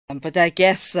But I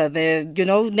guess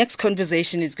the next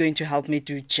conversation is going to help me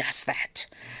do just that.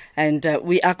 And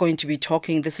we are going to be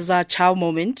talking. This is our chow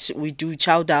moment. We do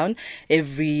ChowDown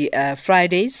every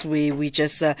Fridays. We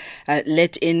just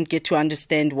get to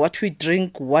understand what we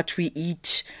drink, what we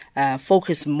eat,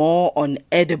 focus more on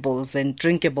edibles and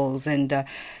drinkables. And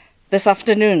this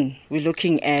afternoon, we're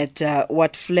looking at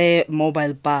what Flair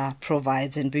Mobile Bar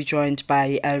provides, and we're joined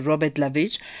by Robert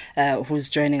Laverge, who's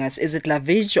joining us. Is it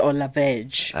Laverge or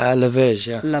Laverge? Laverge,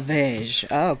 yeah. Laverge.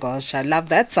 Oh, gosh, I love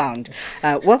that sound.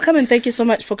 Welcome, and thank you so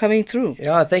much for coming through.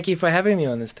 Yeah, thank you for having me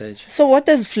on the stage. So what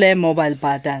does Flair Mobile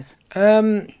Bar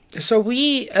do? So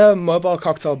we a mobile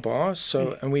cocktail bar,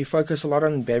 and we focus a lot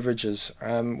on beverages.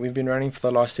 We've been running for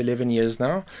the last 11 years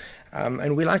now.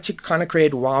 And we like to kind of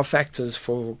create wow factors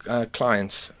for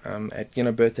clients at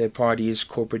birthday parties,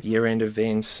 corporate year-end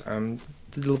events, a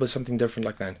little bit something different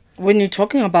like that. When you're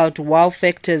talking about wow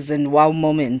factors and wow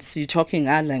moments, you're talking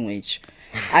our language.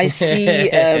 I see,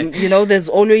 there's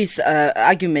always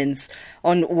arguments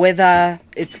on whether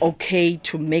it's okay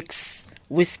to mix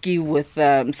whiskey with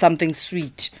something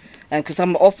sweet, because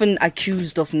I'm often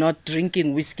accused of not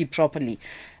drinking whiskey properly.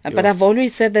 But I've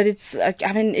always said that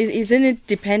isn't it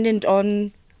dependent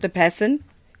on the person?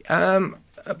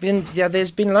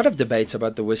 There's been a lot of debates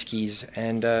about the whiskies,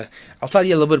 and I'll tell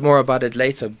you a little bit more about it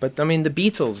later. But the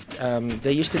Beatles,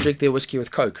 they used to drink their whiskey with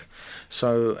Coke.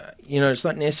 So, it's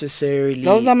not necessarily...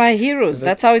 Those are my heroes.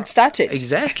 That's how it started.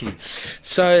 Exactly.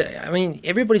 So,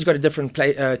 everybody's got a different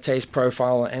taste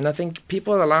profile, and I think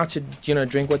people are allowed to,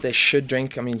 drink what they should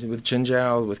drink. With ginger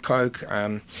ale, with Coke.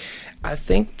 I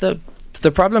think the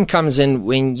problem comes in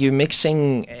when you're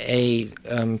mixing a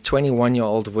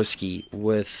 21-year-old whiskey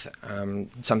with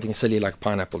something silly like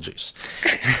pineapple juice.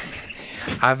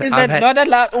 Not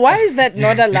allowed? Why is that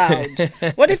not allowed?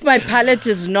 What if my palate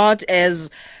is not as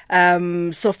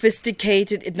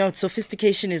sophisticated? No,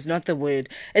 sophistication is not the word.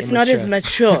 It's immature. Not as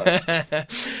mature.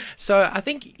 So I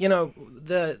think,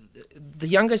 the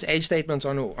youngest age statement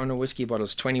on a whiskey bottle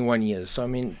is 21 years.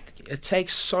 So, it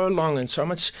takes so long and so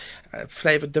much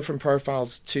flavor, different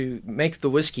profiles to make the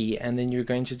whiskey, and then you're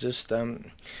going to just,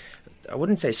 I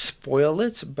wouldn't say spoil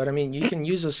it, but you can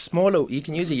use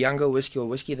a younger whiskey, or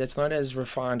whiskey that's not as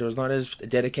refined or is not as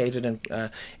dedicated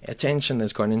and attention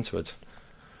that's gone into it.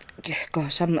 Yeah,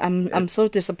 gosh, I'm so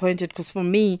disappointed, because for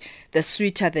me, the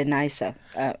sweeter the nicer.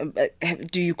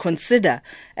 Do you consider,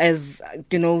 as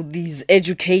these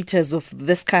educators of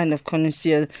this kind of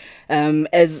connoisseur,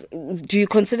 do you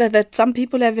consider that some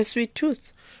people have a sweet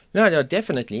tooth? No,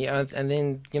 definitely. And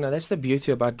then, that's the beauty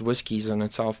about whiskies in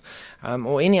itself,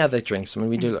 or any other drinks.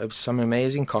 We do some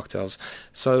amazing cocktails.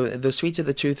 So the sweeter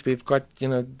the tooth, we've got,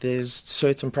 there's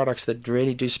certain products that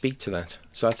really do speak to that.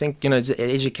 So I think, it's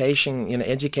education,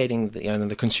 educating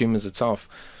the consumers itself.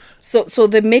 So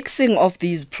the mixing of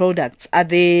these products, are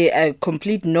they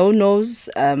complete no-nos?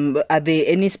 Are there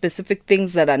any specific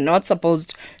things that are not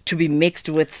supposed to be mixed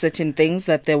with certain things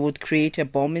that they would create a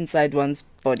bomb inside one's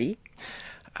body?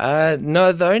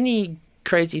 No, the only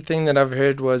crazy thing that I've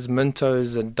heard was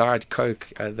Mentos and Diet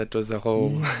Coke. That was the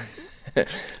whole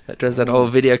that whole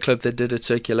video clip that did its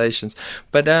circulations.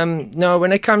 But no,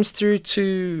 when it comes through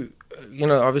to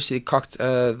obviously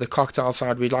the cocktail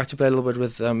side, we like to play a little bit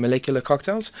with molecular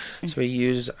cocktails. So we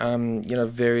use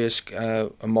various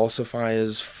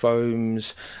emulsifiers,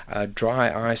 foams,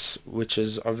 dry ice, which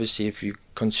is obviously, if you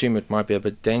consume it, might be a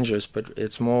bit dangerous, but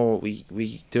it's more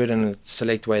we do it in a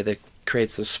select way that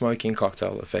creates the smoking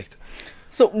cocktail effect.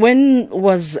 So when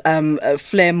was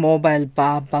Flair Mobile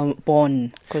Bar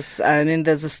born? Because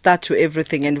there's a start to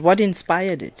everything, and what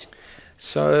inspired it?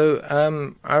 So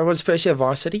I was first year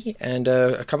varsity, and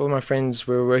a couple of my friends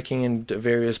were working in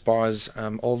various bars,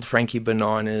 Old Frankie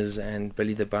Bananas and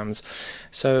Billy the Bums.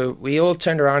 So we all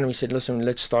turned around and we said, listen,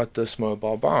 let's start this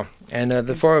mobile bar. And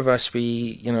the four of us,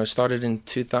 we started in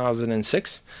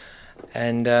 2006,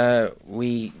 and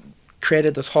we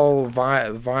created this whole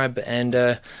vibe. And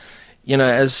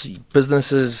as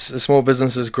small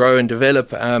businesses grow and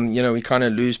develop, we kind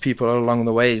of lose people along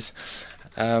the ways,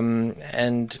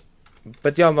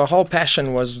 But the whole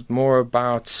passion was more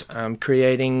about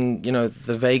creating,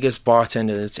 the Vegas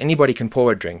bartender. It's anybody can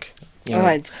pour a drink. All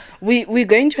right. We're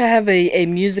going to have a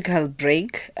musical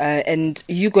break, and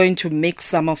you're going to mix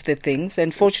some of the things.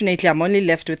 Unfortunately, I'm only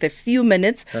left with a few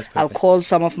minutes. I'll call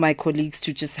some of my colleagues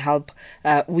to just help.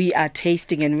 We are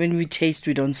tasting, and when we taste,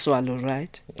 we don't swallow,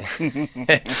 right?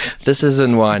 This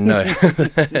isn't wine, no.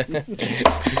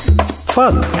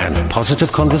 Fun and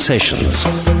positive conversations.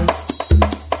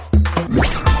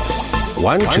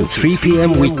 1 to 3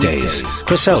 p.m. weekdays.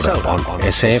 Griselda on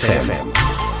SAFM.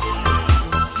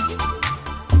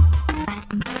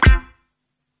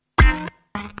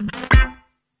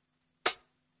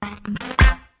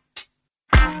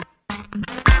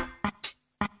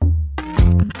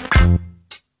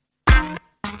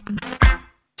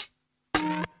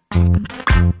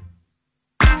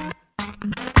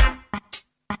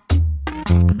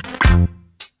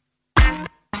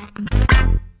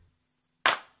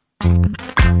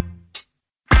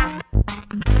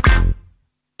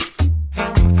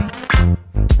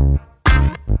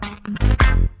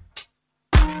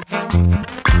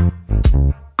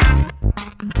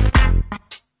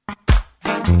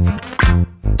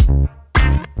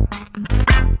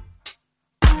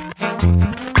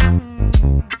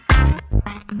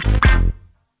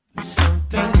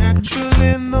 Something natural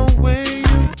in the way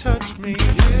you touch me.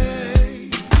 Yeah.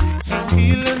 It's a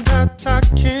feeling that I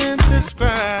can't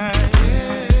describe.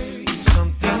 Yeah.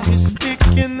 Something mystic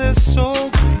in the soul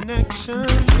connection.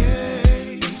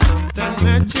 Yeah. Something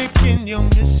magic in your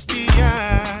misty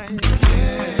eyes.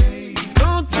 Yeah.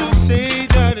 Don't you say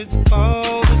that it's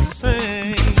all the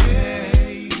same.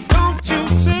 Yeah. Don't you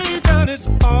say that it's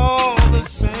all the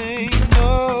same.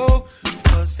 No,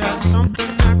 'cause there's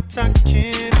something that I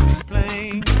can't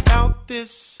explain about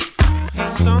this.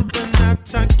 Something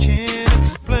that I can't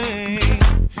explain.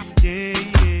 Yeah,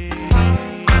 yeah.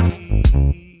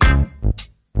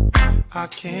 I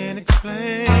can't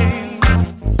explain.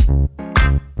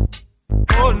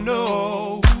 Oh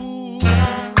no.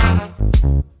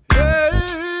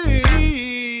 Hey,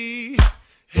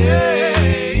 hey,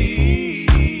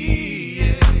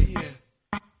 yeah.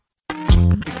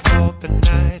 Before the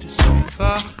night is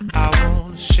over, I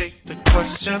wanna shake the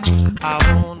question. I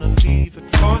wanna leave it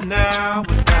for now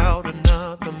without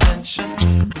another mention.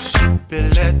 We should be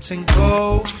letting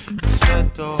go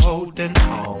instead of holding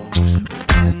on.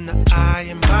 Within the eye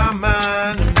in my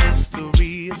mind, a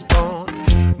mystery is born.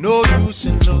 No use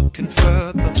in looking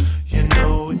further, you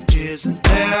know it isn't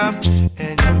there.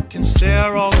 And you can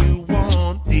stare all you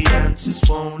want, the answers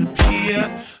won't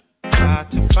appear. Try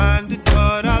to find it,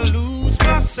 but I lose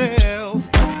myself.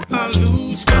 I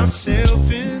lose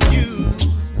myself in you.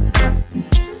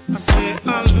 I say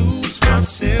I lose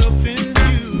myself in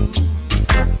you.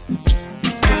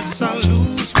 Yes, I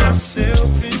lose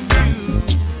myself in you.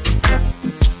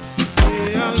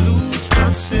 Yeah, I lose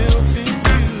myself in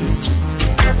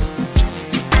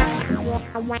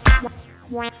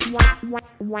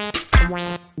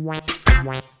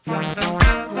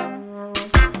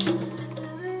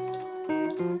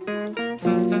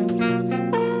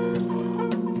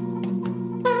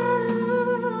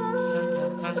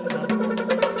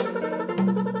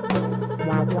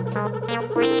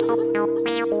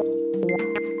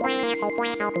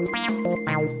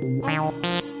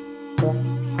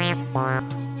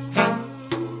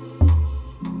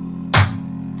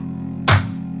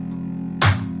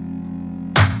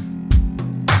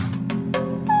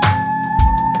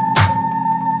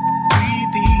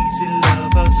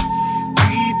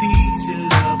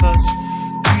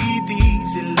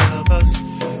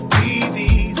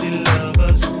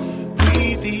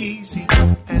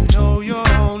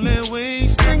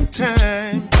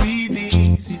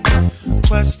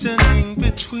questioning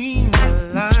between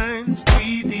the lines.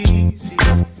 Breathe easy.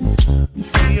 The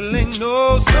feeling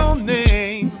knows no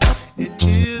name. It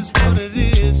is what it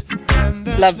is.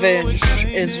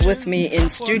 Laverge is with me in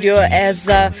studio as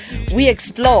we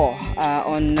explore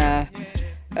on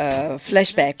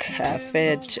Flashback,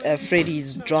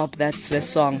 Freddie's Drop, that's the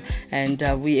song, and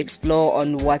we explore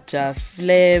on what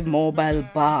Flair Mobile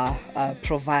Bar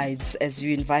provides as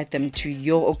you invite them to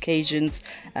your occasions,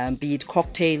 be it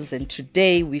cocktails, and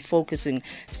today we're focusing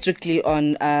strictly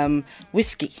on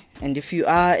whiskey. And if you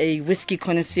are a whiskey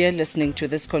connoisseur listening to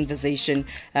this conversation,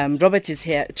 Robert is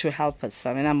here to help us.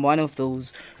 I mean, I'm one of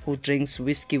those who drinks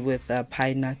whiskey with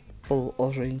pineapple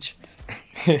orange.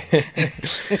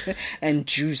 And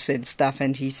juice and stuff,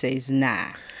 and he says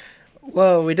nah.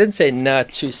 Well, we didn't say nah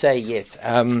to say yet.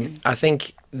 I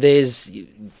think there's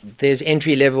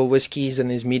entry level whiskies and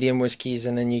there's medium whiskies,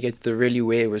 and then you get the really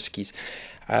rare whiskies.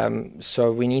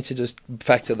 So we need to just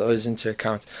factor those into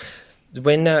account.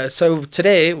 So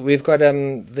today we've got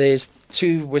there's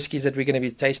two whiskies that we're going to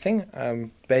be tasting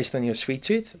based on your sweet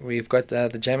tooth. We've got the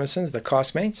Jamesons, the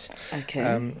Castmates.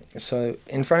 Okay. So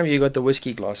in front of you, got the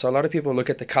whiskey glass. So a lot of people look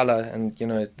at the color and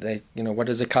what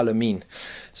does the color mean?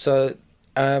 So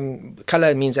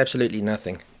color means absolutely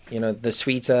nothing. The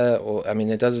sweeter,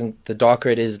 it doesn't. The darker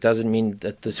it is doesn't mean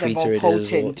that the sweeter it is.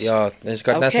 There's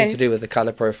got nothing to do with the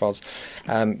color profiles.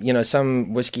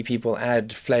 Some whiskey people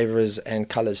add flavors and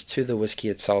colors to the whiskey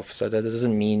itself, so that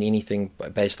doesn't mean anything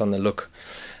based on the look.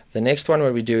 The next one,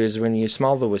 what we do is when you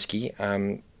smell the whiskey,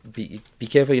 be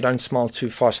careful you don't smell too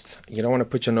fast. You don't want to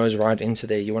put your nose right into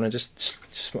there. You want to just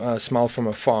smell from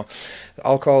afar.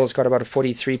 Alcohol has got about a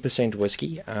 43%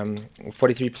 whiskey,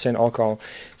 43% alcohol.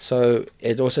 So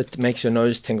it also makes your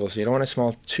nose tingle. So you don't want to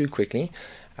smell too quickly.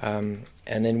 And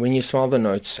then when you smell the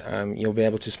notes, you'll be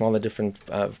able to smell the different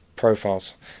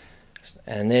profiles.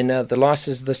 And then the last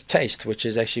is this taste, which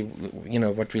is actually,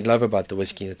 what we love about the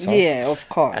whiskey itself. Yeah, of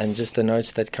course. And just the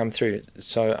notes that come through.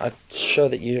 So I'm sure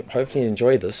that you hopefully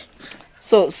enjoy this.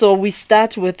 So we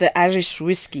start with the Irish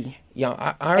whiskey.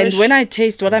 Yeah, Irish. And when I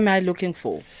taste, what am I looking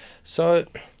for? So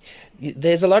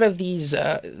there's a lot of these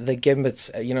the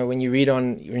gimbets. When you read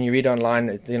online,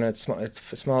 it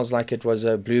smells like it was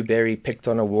a blueberry picked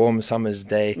on a warm summer's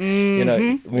day.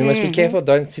 We must be careful,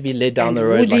 don't to be led down And the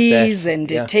road like woodies, that.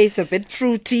 and it tastes a bit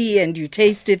fruity, and you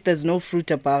taste it. There's no fruit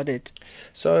about it.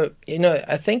 So,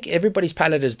 I think everybody's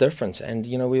palate is different. And,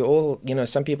 we all,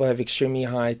 some people have extremely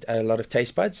high, a lot of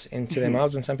taste buds into their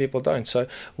mouths and some people don't. So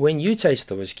when you taste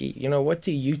the whiskey, what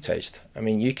do you taste? I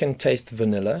mean, you can taste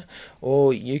vanilla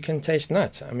or you can taste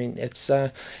nuts. I mean, it's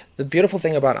the beautiful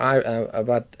thing about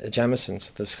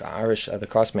Jameson's, this Irish, the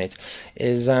castmates,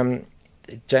 is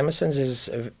Jameson's is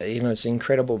it's an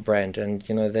incredible brand, and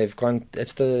they've gone.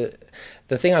 It's the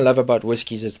thing I love about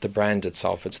whiskeys. It's the brand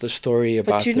itself. It's the story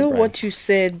about. But you know what you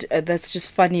said? That's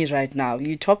just funny right now.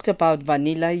 You talked about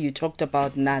vanilla. You talked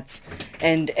about nuts,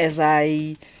 and as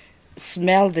I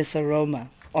smell this aroma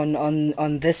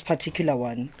on this particular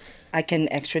one, I can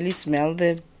actually smell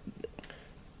the.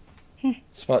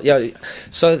 Smell, yeah.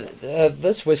 So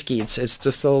this whiskey, it's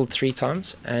distilled 3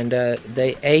 times, and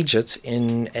they age it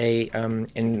in a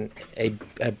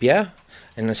beer,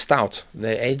 in a stout.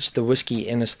 They age the whiskey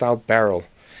in a stout barrel.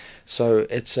 So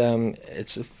it's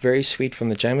very sweet from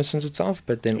the Jameson's itself,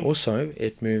 but then also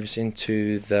it moves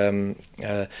into the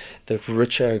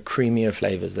richer, creamier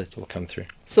flavors that will come through.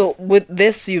 So with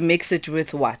this, you mix it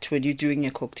with what when you're doing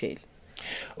a cocktail?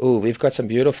 Oh, we've got some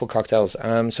beautiful cocktails.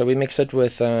 So we mix it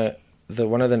with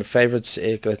one of the favorites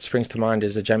that springs to mind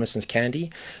is the Jameson's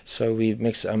candy. So we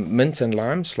mix mint and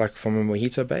limes, like from a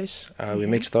mojito base. We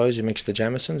mix those, you mix the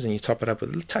Jameson's, and you top it up with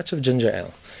a little touch of ginger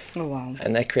ale. Oh, wow.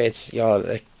 And that creates,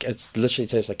 it literally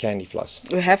tastes like candy floss.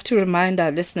 We have to remind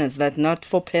our listeners that not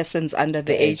for persons under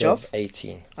the age of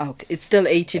 18. Okay, it's still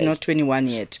 18, not 21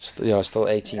 yet. Still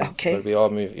 18. Okay. But we are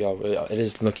moving, it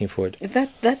is looking forward.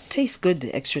 That tastes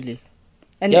good, actually.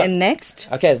 And next?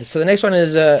 Okay, so the next one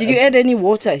is... Did you add any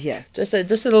water here? Just a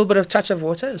little bit of touch of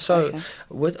water. So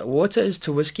water is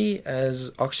to whiskey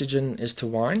as oxygen is to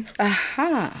wine.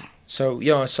 Aha. So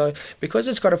because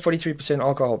it's got a 43%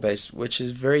 alcohol base, which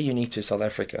is very unique to South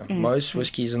Africa. Most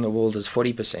whiskies in the world is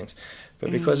 40%. But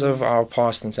because of our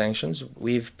past and sanctions,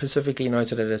 we've specifically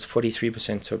noted it as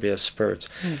 43% to be a spirit.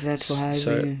 Is that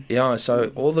why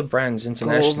so all the brands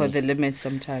internationally... go over the limit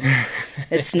sometimes.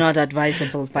 It's not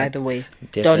advisable, by the way.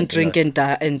 Definitely don't drink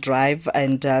and drive,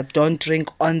 and don't drink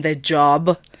on the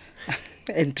job,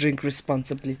 and drink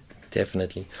responsibly.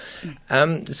 Definitely.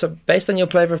 So based on your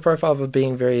flavor profile of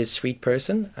being a very sweet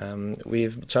person,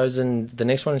 we've chosen the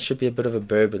next one should be a bit of a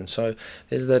bourbon. So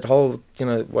there's that whole,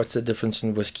 what's the difference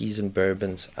in whiskies and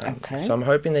bourbons. So I'm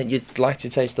hoping that you'd like to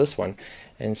taste this one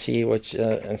and see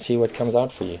what comes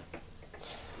out for you.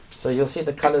 So you'll see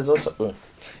the colors also.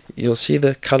 You'll see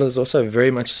the colors also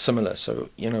very much similar. So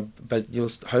but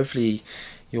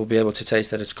you'll be able to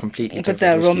taste that it's completely different.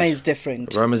 But the aroma is different.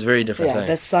 The aroma is very different.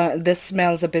 Yeah, this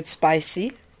smells a bit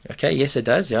spicy. Okay, yes it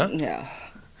does, yeah. Yeah.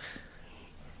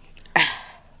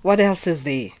 What else is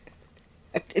there?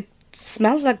 It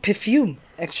smells like perfume,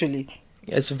 actually.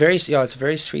 It's very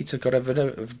sweet. It's got a bit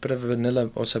of vanilla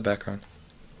also background.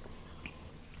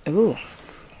 Ooh,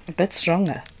 a bit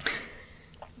stronger.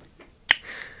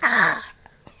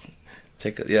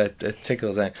 It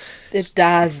tickles. It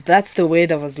does. That's the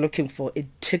word I was looking for. It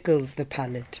tickles the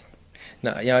palate.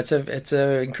 No, it's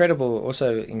a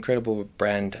incredible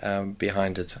brand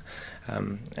behind it,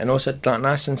 and also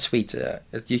nice and sweet.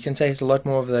 You can taste a lot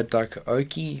more of that like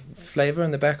oaky flavor in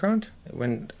the background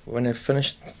when it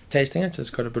finished tasting it.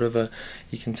 It's got a bit of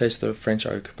you can taste the French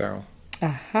oak barrel.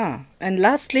 Aha. And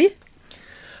lastly.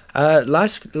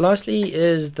 Lastly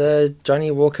is the Johnny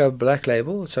Walker Black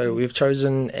Label. So we've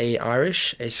chosen a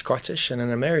Irish, a Scottish, and an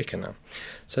American now.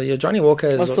 So your Johnny Walker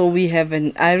is... Also, we have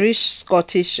an Irish,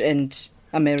 Scottish, and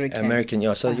American. American,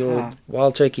 yeah. So your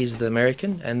Wild Turkey is the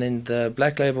American, and then the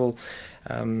Black Label,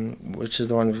 which is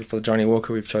the one for Johnny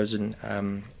Walker we've chosen,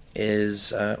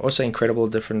 is also incredible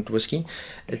different whiskey.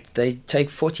 They take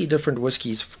 40 different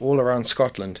whiskies all around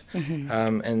Scotland,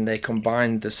 and they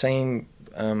combine the same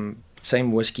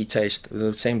whiskey taste,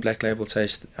 the same Black Label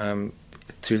taste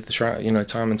through the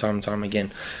time and time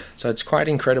again. So it's quite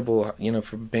incredible,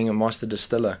 for being a master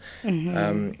distiller,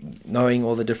 knowing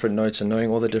all the different notes and knowing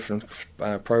all the different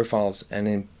profiles, and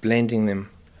then blending them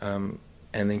and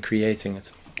then creating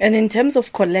it. And in terms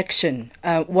of collection,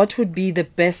 what would be the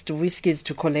best whiskies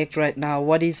to collect right now?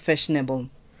 What is fashionable?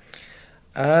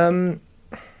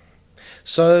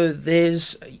 So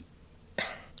there's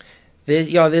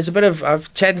There's a bit of,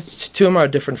 I've chatted to two of my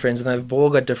different friends, and they've all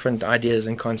got different ideas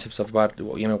and concepts about,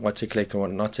 what to collect and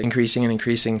what not to.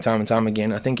 Increasing time and time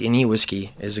again. I think any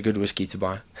whiskey is a good whiskey to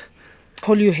buy.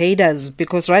 Call you haters,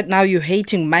 because right now you're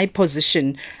hating my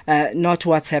position, not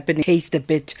what's happening. Taste a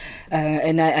bit,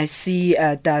 and I see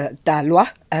Dalwa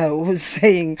who's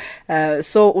saying,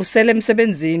 so usele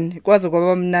msebenzini kwaze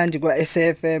kwaba mnandi kwa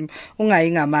SFM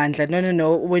ungayi ngamandla.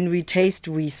 No, when we taste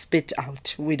we spit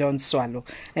out, we don't swallow.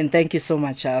 And thank you so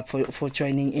much for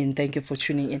joining in. Thank you for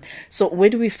tuning in. So where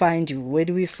do we find you? Where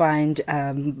do we find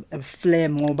Flair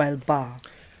Mobile Bar?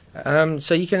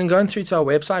 So you can go through to our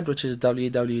website, which is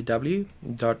www.flair,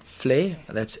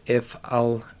 that's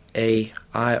FLAIR.co.za,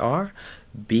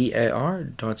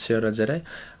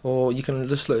 or you can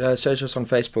just search us on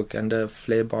Facebook under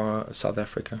Flair Bar South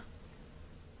Africa.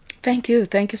 Thank you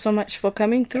so much for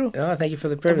coming through. Oh, thank you for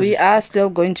the privilege. We are still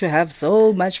going to have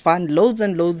so much fun, loads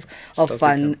and loads of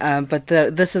fun, but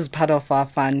this is part of our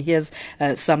fun. Here's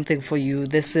something for you.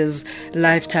 This is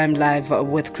Lifetime Live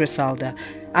with Chris Alder.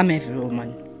 I'm every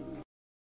woman.